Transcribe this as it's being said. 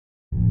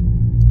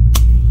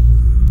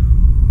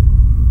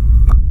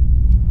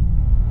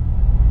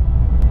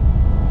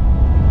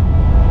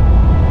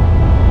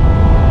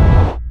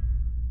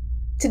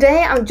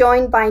Today I'm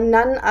joined by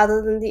none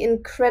other than the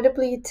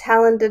incredibly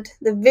talented,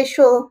 the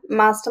visual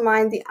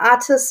mastermind, the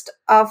artist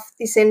of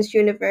the Sims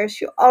universe.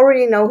 You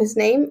already know his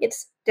name,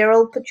 it's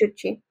Darryl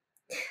Petrucci.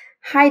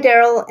 Hi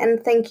Darryl, and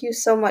thank you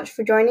so much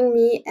for joining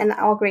me and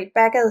our great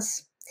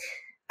backers.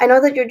 I know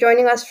that you're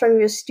joining us from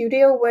your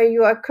studio where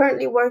you are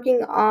currently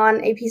working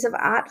on a piece of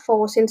art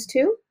for Sims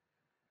 2.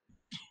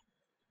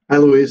 Hi,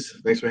 Louise.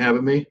 Thanks for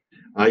having me.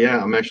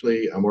 Yeah,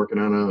 I'm working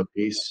on a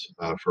piece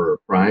for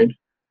Pride.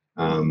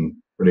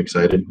 Pretty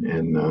excited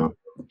and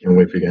can't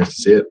wait for you guys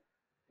to see it.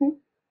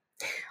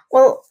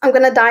 Well, I'm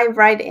gonna dive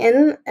right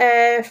in.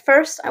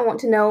 First, I want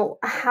to know,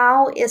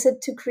 how is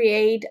it to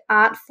create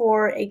art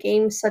for a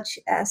game such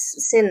as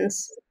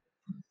Sims?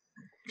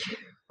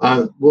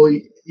 Well,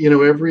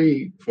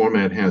 every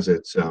format has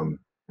its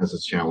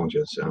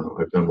challenges.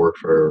 I've done work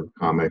for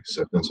comics.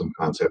 I've done some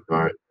concept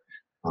art.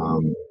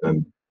 Done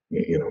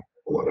a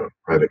lot of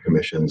private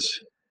commissions.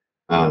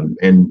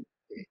 And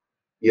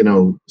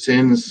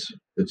Sims,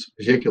 its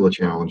particular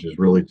challenge is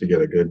really to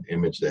get a good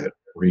image that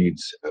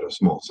reads at a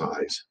small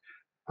size.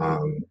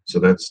 So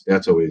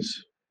that's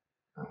always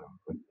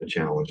a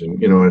challenge.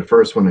 And at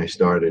first when I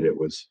started,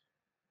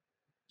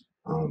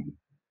 um,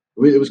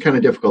 it was kind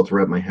of difficult to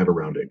wrap my head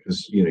around it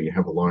because you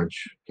have a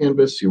large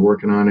canvas, you're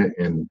working on it,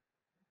 and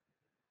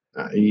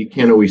you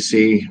can't always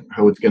see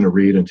how it's going to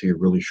read until you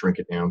really shrink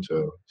it down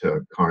to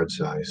card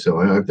size. So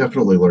I've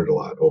definitely learned a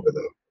lot over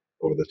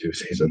the 2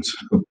 seasons.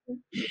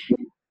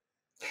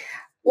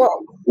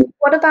 Well,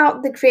 what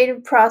about the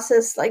creative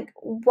process? Like,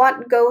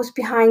 what goes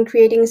behind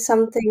creating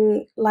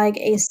something like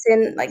a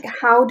sin? Like,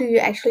 how do you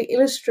actually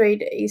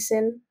illustrate a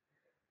sin?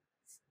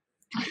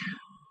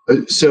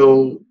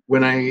 So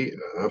when I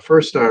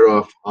first start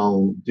off,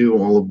 I'll do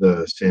all of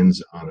the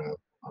sins on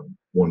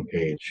one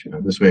page.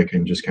 This way I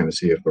can just kind of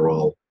see if they're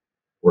all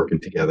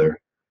working together,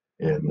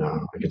 and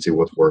I can see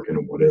what's working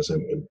and what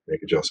isn't, and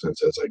make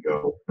adjustments as I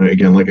go. And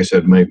again, like I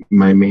said, my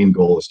main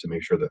goal is to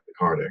make sure that the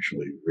card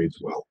actually reads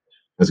well,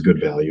 has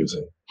good values,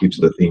 and keeps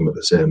the theme of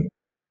the sin.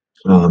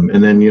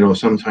 And then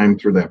sometime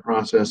through that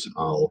process,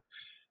 I'll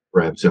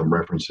grab some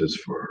references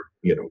for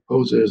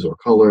poses or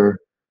color,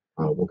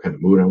 what kind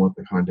of mood I want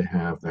the card to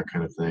have, that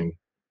kind of thing.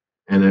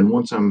 And then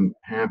once I'm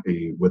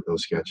happy with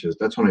those sketches,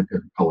 that's when I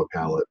pick a color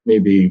palette,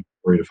 maybe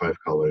 3 to 5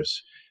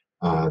 colors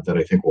that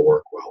I think will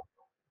work well.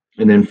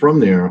 And then from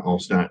there, I'll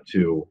start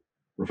to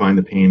refine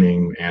the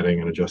painting,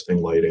 adding and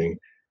adjusting lighting,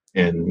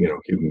 and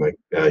keeping my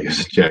values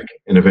in check,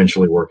 and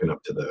eventually working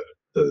up to the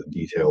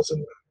details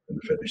in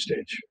the finished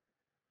stage.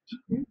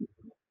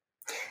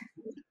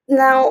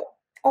 Now,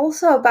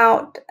 also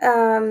about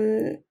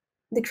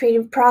the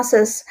creative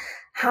process,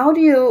 how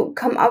do you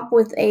come up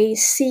with a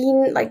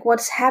scene, like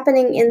what's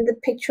happening in the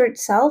picture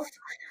itself?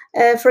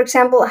 For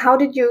example, how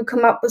did you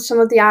come up with some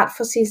of the art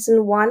for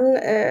season 1?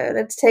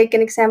 Let's take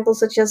an example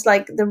such as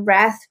like the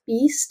Wrath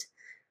Beast.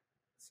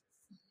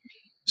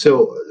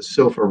 So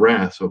for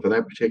Wrath, so for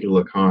that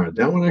particular card,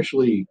 that one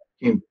actually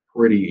came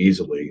pretty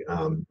easily.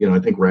 I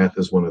think Wrath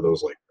is one of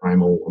those like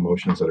primal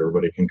emotions that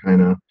everybody can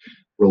kind of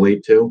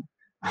relate to.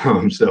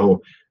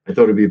 So I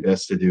thought it'd be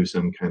best to do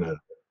some kind of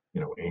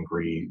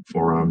angry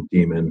forearm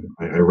demon.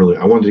 I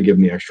wanted to give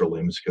him the extra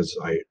limbs because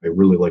I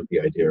really like the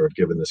idea of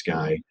giving this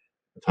guy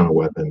a ton of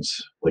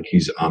weapons, like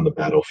he's on the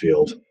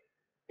battlefield,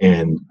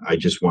 and I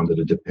just wanted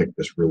to depict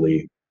this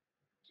really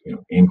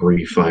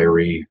angry,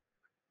 fiery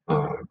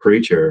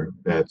creature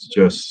that's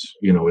just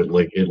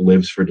it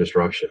lives for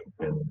destruction,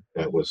 and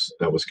that was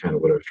kind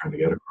of what I was trying to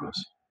get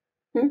across.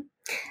 Hmm.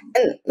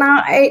 And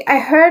now I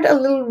heard a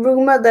little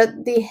rumor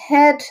that the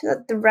head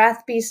that the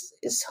Wrath Beast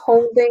is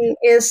holding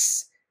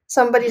is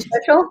somebody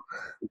special.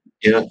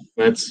 Yeah,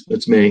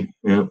 that's me.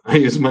 Yeah, I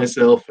use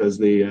myself as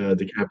the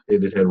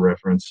decapitated head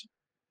reference,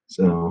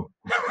 so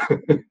I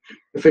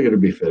figured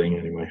it'd be fitting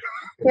anyway.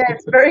 Yeah,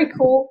 it's very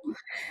cool.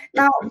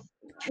 Now,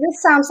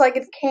 this sounds like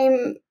it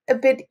came a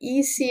bit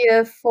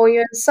easier for you,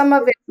 and some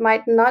of it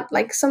might not.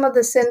 Like some of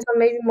the sins are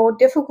maybe more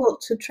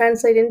difficult to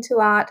translate into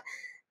art.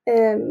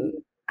 Um,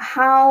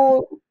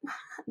 how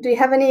do you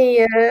have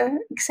any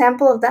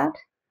example of that?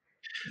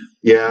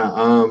 Yeah,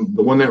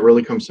 the one that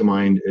really comes to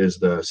mind is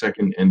the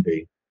second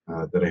envy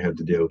that I had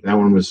to do. That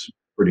one was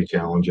pretty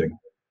challenging.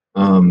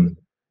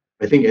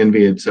 I think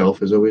envy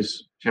itself is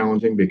always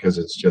challenging because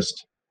it's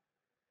just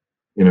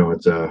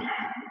it's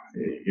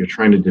you're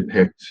trying to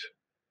depict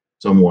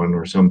someone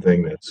or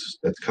something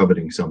that's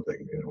coveting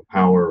something,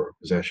 power or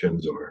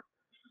possessions or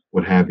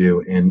what have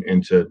you,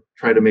 and to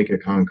try to make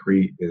it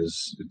concrete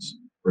it's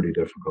pretty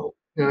difficult.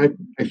 I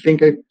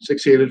think I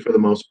succeeded for the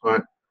most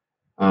part,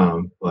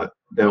 but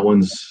that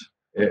one's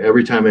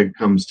every time it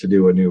comes to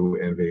do a new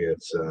envy,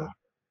 it's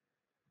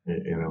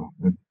you know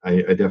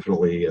I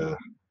definitely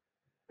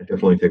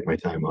take my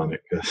time on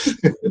it because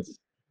it's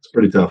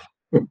pretty tough.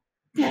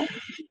 Yeah.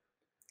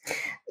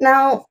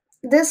 Now,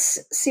 this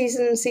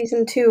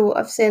season 2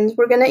 of Sins,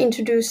 we're gonna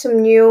introduce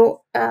some new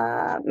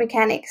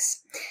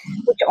mechanics,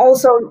 which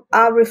also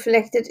are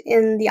reflected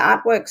in the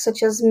artwork,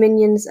 such as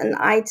minions and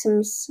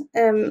items.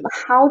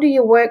 How do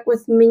you work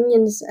with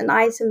minions and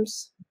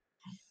items?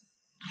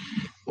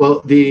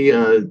 Well,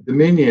 the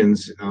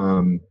minions,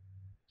 the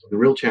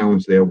real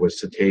challenge there was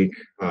to take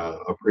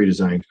a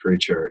pre-designed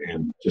creature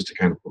and just to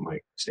kind of put my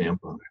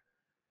stamp on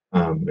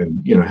it,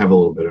 and have a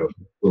little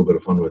bit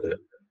of fun with it.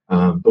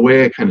 The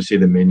way I kind of see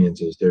the minions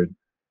is they're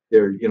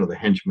the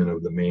henchmen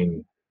of the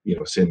main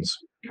sins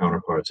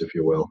counterparts, if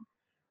you will.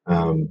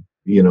 Um,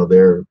 you know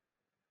they're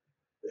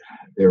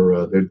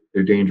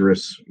they're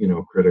dangerous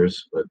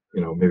critters, but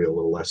maybe a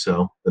little less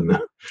so than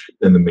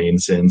the main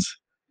sins.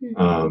 Mm.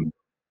 Um,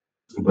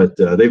 but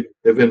they've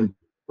been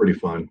pretty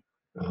fun.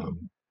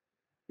 Um,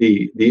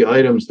 the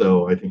items,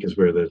 though, I think is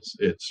where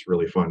it's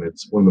really fun.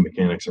 It's one of the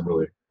mechanics I'm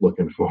really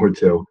looking forward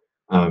to.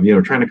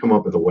 Trying to come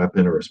up with a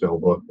weapon or a spell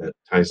book that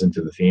ties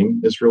into the theme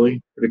is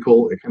really pretty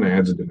cool. It kind of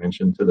adds a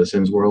dimension to the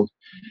Sims world.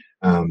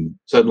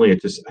 Suddenly,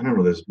 it just I don't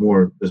know. There's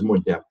more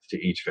depth to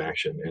each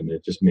faction, and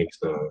it just makes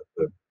the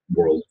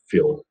world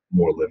feel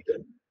more lived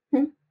in.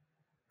 Mm.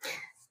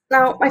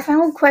 Now, my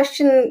final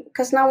question,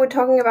 because now we're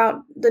talking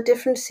about the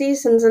different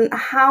seasons, and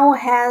how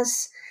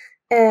has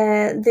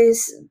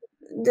this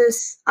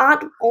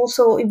art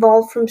also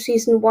evolved from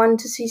season one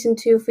to season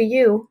two for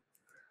you?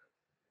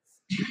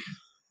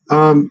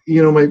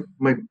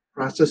 My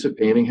process of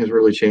painting has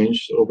really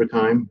changed over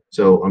time,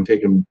 so I'm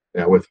taking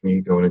that with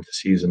me going into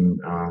season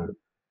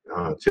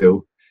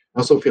two. I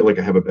also feel like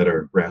I have a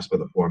better grasp of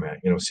the format.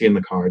 Seeing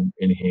the card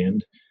in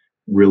hand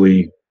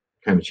really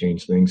kind of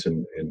changed things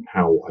and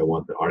how I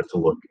want the art to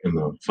look in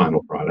the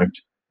final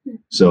product.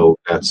 So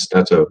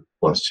that's a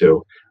plus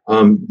too.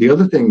 The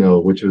other thing though,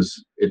 which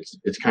was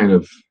it's kind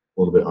of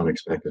a little bit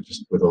unexpected,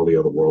 just with all the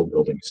other world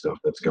building stuff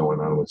that's going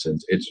on with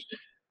Sims. It's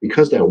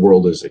because that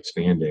world is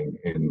expanding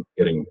and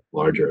getting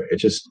larger.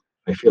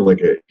 I feel like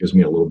it gives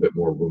me a little bit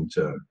more room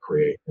to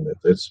create, and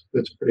it's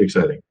pretty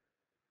exciting.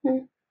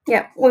 Mm.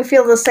 Yeah, we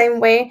feel the same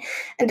way.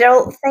 And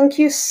Daryl, thank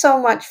you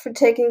so much for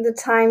taking the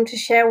time to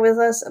share with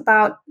us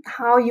about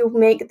how you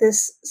make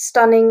this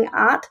stunning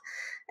art.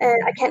 And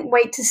I can't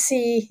wait to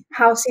see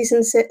how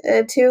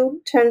two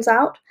turns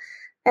out.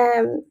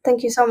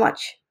 Thank you so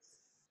much.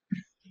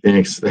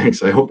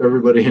 Thanks. I hope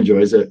everybody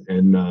enjoys it.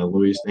 And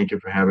Louise, thank you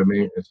for having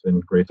me. It's been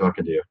great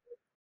talking to you.